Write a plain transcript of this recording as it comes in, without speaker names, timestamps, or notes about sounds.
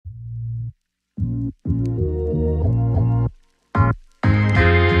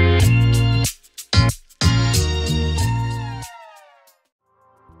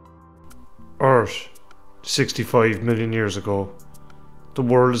65 million years ago. The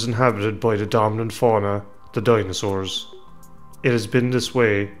world is inhabited by the dominant fauna, the dinosaurs. It has been this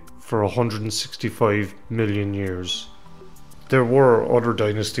way for 165 million years. There were other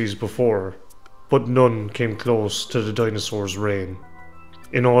dynasties before, but none came close to the dinosaurs' reign.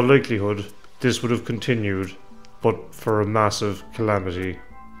 In all likelihood, this would have continued, but for a massive calamity.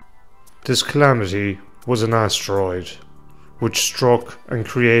 This calamity was an asteroid, which struck and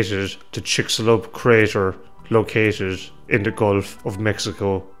created the Chicxulub crater located in the Gulf of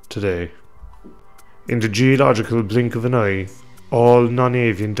Mexico today. In the geological blink of an eye, all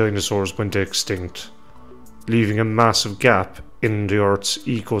non-avian dinosaurs went extinct, leaving a massive gap in the Earth's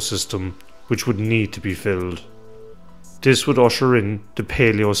ecosystem which would need to be filled. This would usher in the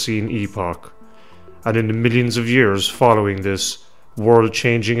Paleocene epoch, and in the millions of years following this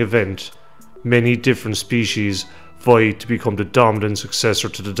world-changing event, many different species vied to become the dominant successor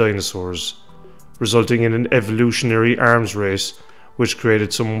to the dinosaurs, resulting in an evolutionary arms race which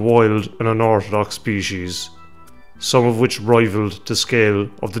created some wild and unorthodox species, some of which rivaled the scale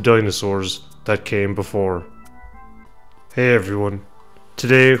of the dinosaurs that came before. Hey everyone,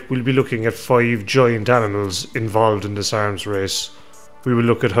 today we'll be looking at 5 giant animals involved in this arms race. We will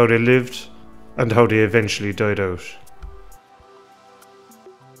look at how they lived and how they eventually died out.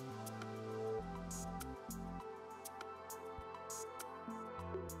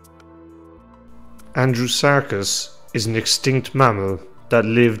 Andrewsarchus is an extinct mammal that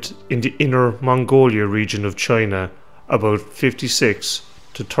lived in the Inner Mongolia region of China about 56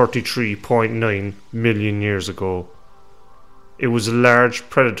 to 33.9 million years ago. It was a large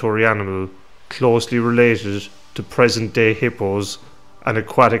predatory animal closely related to present-day hippos and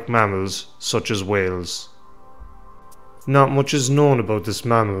aquatic mammals such as whales. Not much is known about this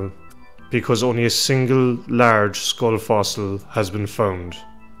mammal because only a single large skull fossil has been found.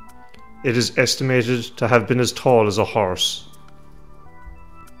 It is estimated to have been as tall as a horse.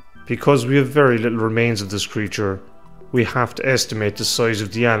 Because we have very little remains of this creature, we have to estimate the size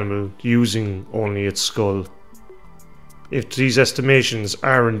of the animal using only its skull. If these estimations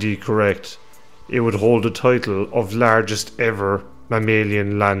are indeed correct, it would hold the title of largest ever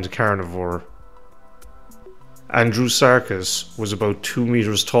mammalian land carnivore. Andrewsarchus was about 2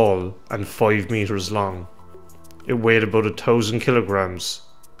 meters tall and 5 meters long. It weighed about 1,000 kilograms.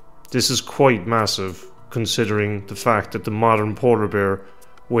 This is quite massive, considering the fact that the modern polar bear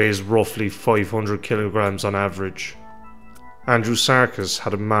weighs roughly 500 kilograms on average. Andrewsarchus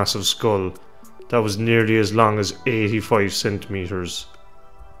had a massive skull that was nearly as long as 85 centimeters.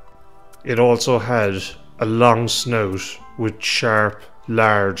 It also had a long snout with sharp,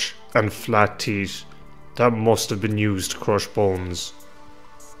 large and flat teeth that must have been used to crush bones.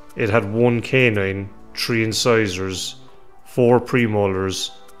 It had 1 canine, 3 incisors, 4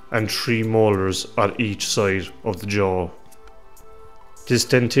 premolars and 3 molars on each side of the jaw. This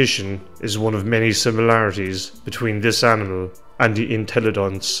dentition is one of many similarities between this animal and the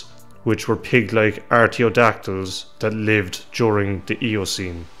entelodonts, which were pig-like artiodactyls that lived during the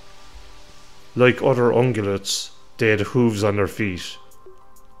Eocene. Like other ungulates, they had hooves on their feet.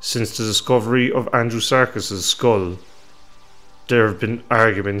 Since the discovery of Andrewsarchus' skull, there have been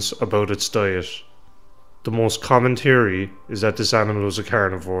arguments about its diet. The most common theory is that this animal was a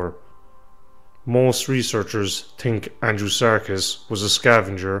carnivore. Most researchers think Andrewsarchus was a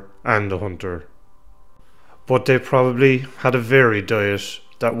scavenger and a hunter. But they probably had a varied diet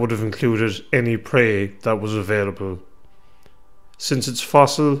that would have included any prey that was available. Since its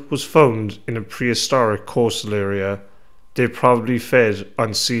fossil was found in a prehistoric coastal area, they probably fed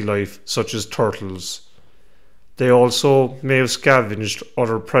on sea life such as turtles. They also may have scavenged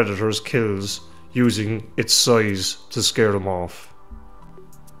other predators' kills using its size to scare them off.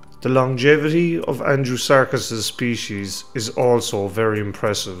 The longevity of Andrewsarchus' species is also very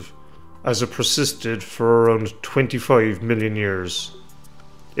impressive, as it persisted for around 25 million years.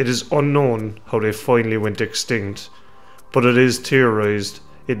 It is unknown how they finally went extinct, but it is theorized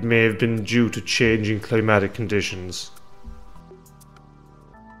it may have been due to changing climatic conditions.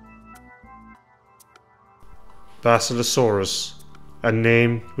 Basilosaurus, a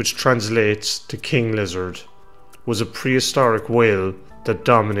name which translates to king lizard, was a prehistoric whale that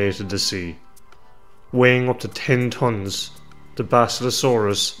dominated the sea. Weighing up to 10 tons, the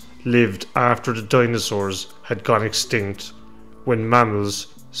Basilosaurus lived after the dinosaurs had gone extinct, when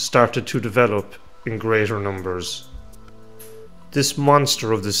mammals started to develop in greater numbers. This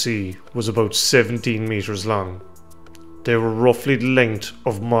monster of the sea was about 17 meters long. They were roughly the length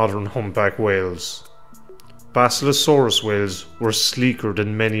of modern humpback whales. Basilosaurus whales were sleeker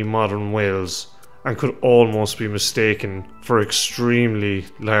than many modern whales and could almost be mistaken for extremely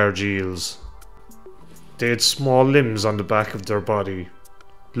large eels. They had small limbs on the back of their body,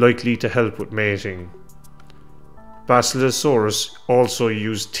 likely to help with mating. Basilosaurus also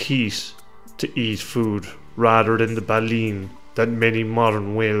used teeth to eat food rather than the baleen that many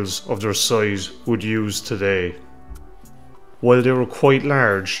modern whales of their size would use today. While they were quite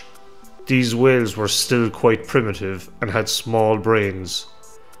large, these whales were still quite primitive and had small brains.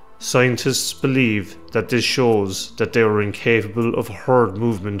 Scientists believe that this shows that they were incapable of herd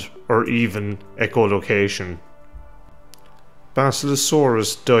movement or even echolocation.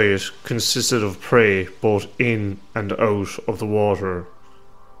 Basilosaurus' diet consisted of prey both in and out of the water.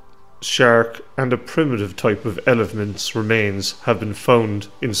 Shark and a primitive type of elephant's remains have been found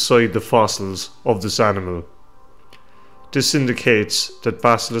inside the fossils of this animal. This indicates that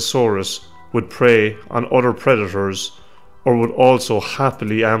Basilosaurus would prey on other predators or would also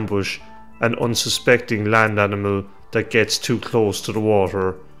happily ambush an unsuspecting land animal that gets too close to the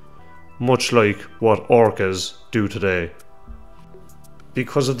water, much like what orcas do today.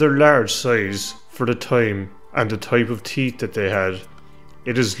 Because of their large size for the time and the type of teeth that they had,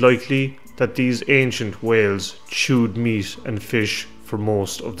 it is likely that these ancient whales chewed meat and fish for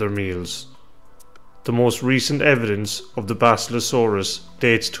most of their meals. The most recent evidence of the Basilosaurus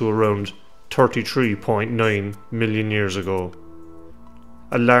dates to around 33.9 million years ago.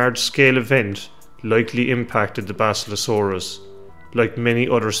 A large-scale event likely impacted the Basilosaurus, like many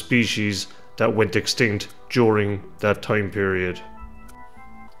other species that went extinct during that time period.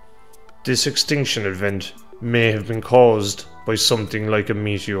 This extinction event may have been caused by something like a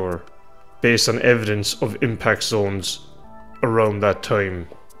meteor, based on evidence of impact zones around that time.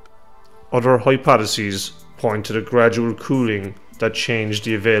 Other hypotheses point to the gradual cooling that changed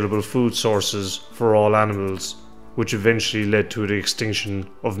the available food sources for all animals, which eventually led to the extinction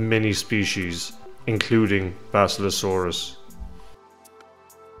of many species, including Basilosaurus.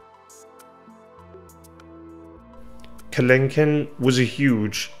 Kulenken was a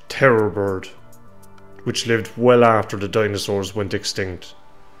huge terror bird, which lived well after the dinosaurs went extinct.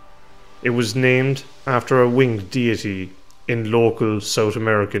 It was named after a winged deity in local South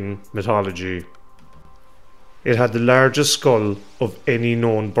American mythology. It had the largest skull of any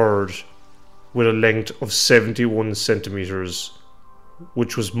known bird, with a length of 71 centimeters,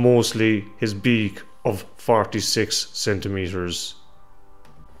 which was mostly his beak of 46 centimeters.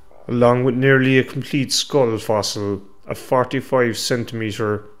 Along with nearly a complete skull fossil, a 45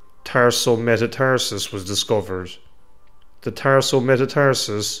 centimeter tarsometatarsus was discovered. The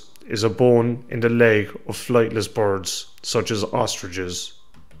tarsometatarsus is a bone in the leg of flightless birds, such as ostriches.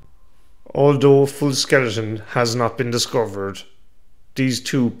 Although a full skeleton has not been discovered, these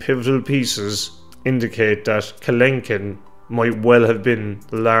two pivotal pieces indicate that Kulenken might well have been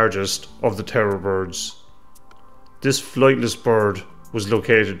the largest of the terror birds. This flightless bird was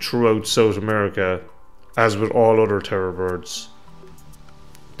located throughout South America, as with all other terror birds.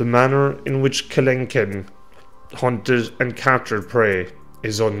 The manner in which Kulenken hunted and captured prey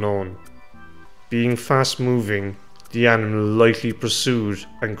is unknown. Being fast-moving, the animal likely pursued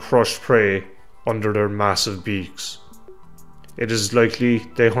and crushed prey under their massive beaks. It is likely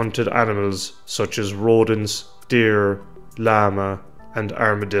they hunted animals such as rodents, deer, llama, and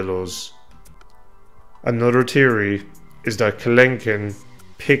armadillos. Another theory is that Kulenken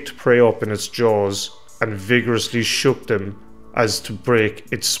picked prey up in its jaws and vigorously shook them as to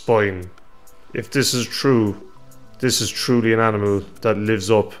break its spine. If this is true, this is truly an animal that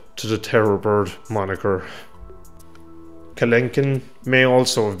lives up to the terror bird moniker. Kulenken may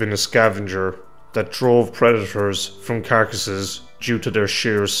also have been a scavenger that drove predators from carcasses due to their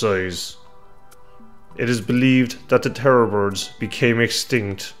sheer size. It is believed that the terror birds became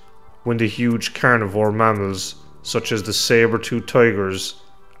extinct when the huge carnivore mammals such as the saber-toothed tigers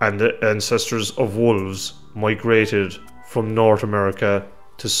and the ancestors of wolves migrated from North America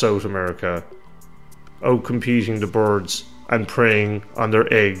to South America, outcompeting the birds and preying on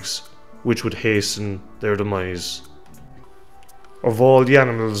their eggs, which would hasten their demise. Of all the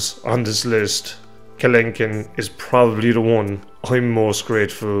animals on this list, Kulenken is probably the one I'm most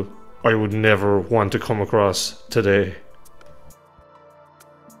grateful I would never want to come across today.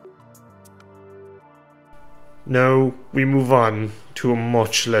 Now we move on to a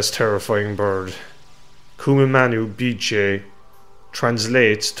much less terrifying bird. Kumimanu biche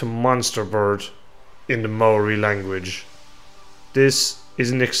translates to monster bird in the Maori language. This is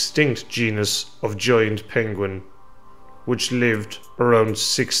an extinct genus of giant penguin, which lived around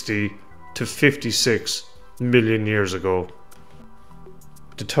 60 to 56 million years ago.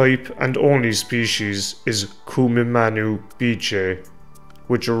 The type and only species is Kumimanu biche,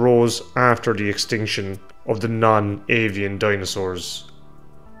 which arose after the extinction of the non-avian dinosaurs.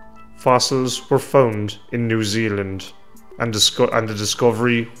 fossils were found in New Zealand, and the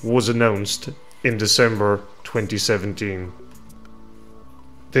discovery was announced in December 2017.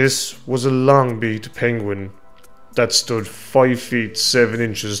 This was a long-beaked penguin that stood 5 feet 7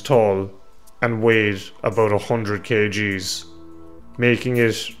 inches tall and weighed about 100 kgs, making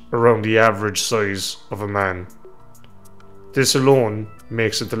it around the average size of a man. This alone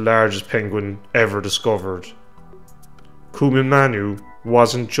makes it the largest penguin ever discovered. Kumimanu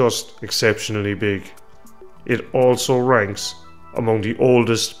wasn't just exceptionally big, it also ranks among the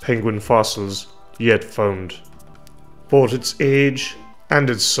oldest penguin fossils yet found. Both its age and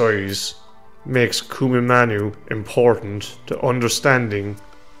its size makes Kumimanu important to understanding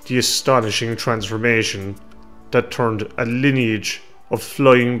the astonishing transformation that turned a lineage of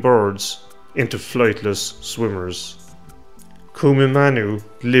flying birds into flightless swimmers. Kumimanu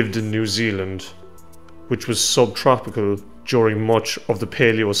lived in New Zealand, which was subtropical during much of the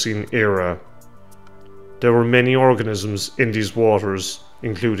Paleocene era. There were many organisms in these waters,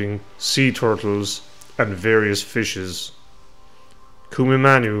 including sea turtles and various fishes.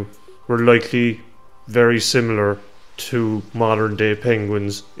 Kumimanu were likely very similar to modern-day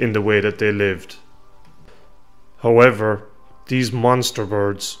penguins in the way that they lived. However, these monster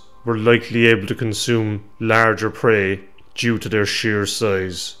birds were likely able to consume larger prey due to their sheer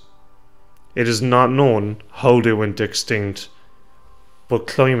size. It is not known how they went extinct, but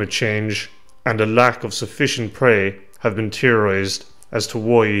climate change and a lack of sufficient prey have been theorized as to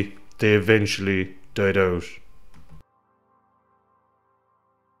why they eventually died out.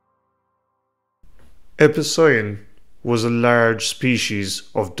 Episodian was a large species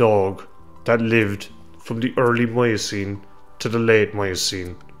of dog that lived from the early Miocene to the late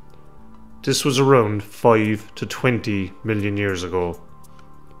Miocene. This was around 5 to 20 million years ago.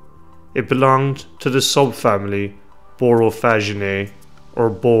 It belonged to the subfamily Borophaginae, or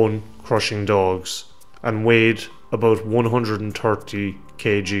bone-crushing dogs, and weighed about 130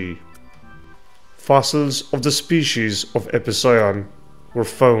 kg. Fossils of the species of Episodian were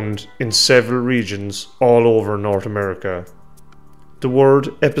found in several regions all over North America. The word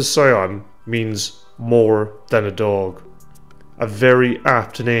Episodian means more than a dog, a very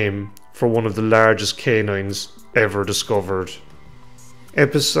apt name for one of the largest canines ever discovered.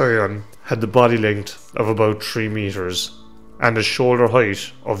 Episodian had the body length of about 3 meters and a shoulder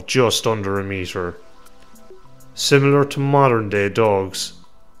height of just under a meter. Similar to modern-day dogs,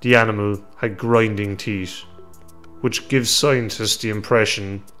 the animal had grinding teeth, which gives scientists the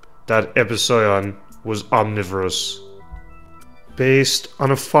impression that Episodian was omnivorous. Based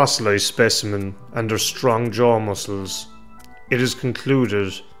on a fossilized specimen and their strong jaw muscles, it is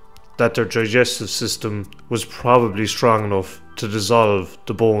concluded that their digestive system was probably strong enough to dissolve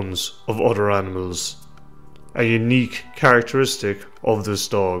the bones of other animals, a unique characteristic of this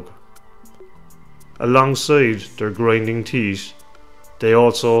dog. Alongside their grinding teeth, they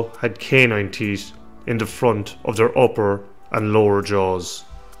also had canine teeth in the front of their upper and lower jaws.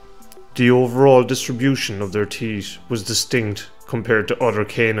 The overall distribution of their teeth was distinct compared to other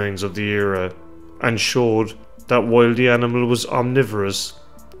canines of the era, and showed that while the animal was omnivorous,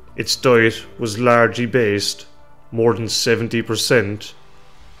 its diet was largely based, more than 70%,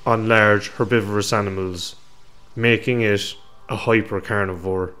 on large herbivorous animals, making it a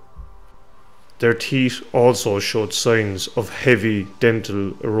hypercarnivore. Their teeth also showed signs of heavy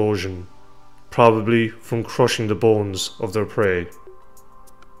dental erosion, probably from crushing the bones of their prey.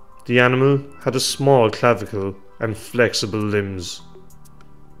 The animal had a small clavicle and flexible limbs.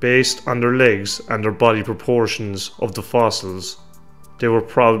 Based on their legs and their body proportions of the fossils, they were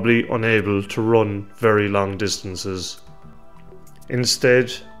probably unable to run very long distances.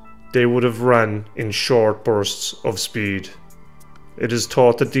 Instead, they would have ran in short bursts of speed. It is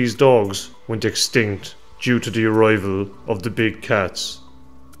thought that these dogs went extinct due to the arrival of the big cats.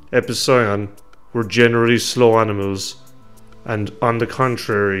 Episodian were generally slow animals, and on the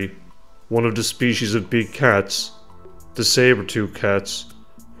contrary, one of the species of big cats, the saber-toothed cats,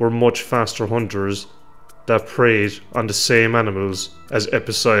 were much faster hunters that preyed on the same animals as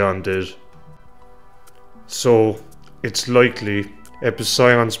Episodian did. So, it's likely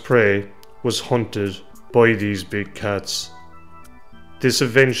Episodian's prey was hunted by these big cats. This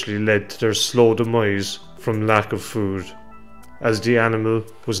eventually led to their slow demise from lack of food, as the animal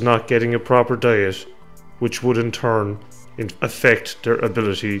was not getting a proper diet, which would in turn affect their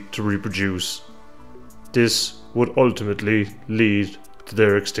ability to reproduce. This would ultimately lead to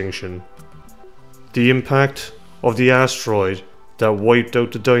their extinction. The impact of the asteroid that wiped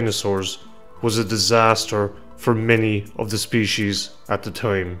out the dinosaurs was a disaster for many of the species at the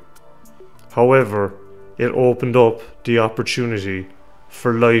time. However, it opened up the opportunity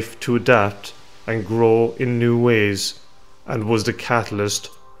for life to adapt and grow in new ways, and was the catalyst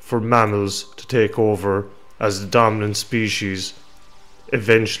for mammals to take over as the dominant species,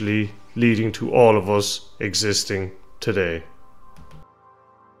 eventually leading to all of us existing today.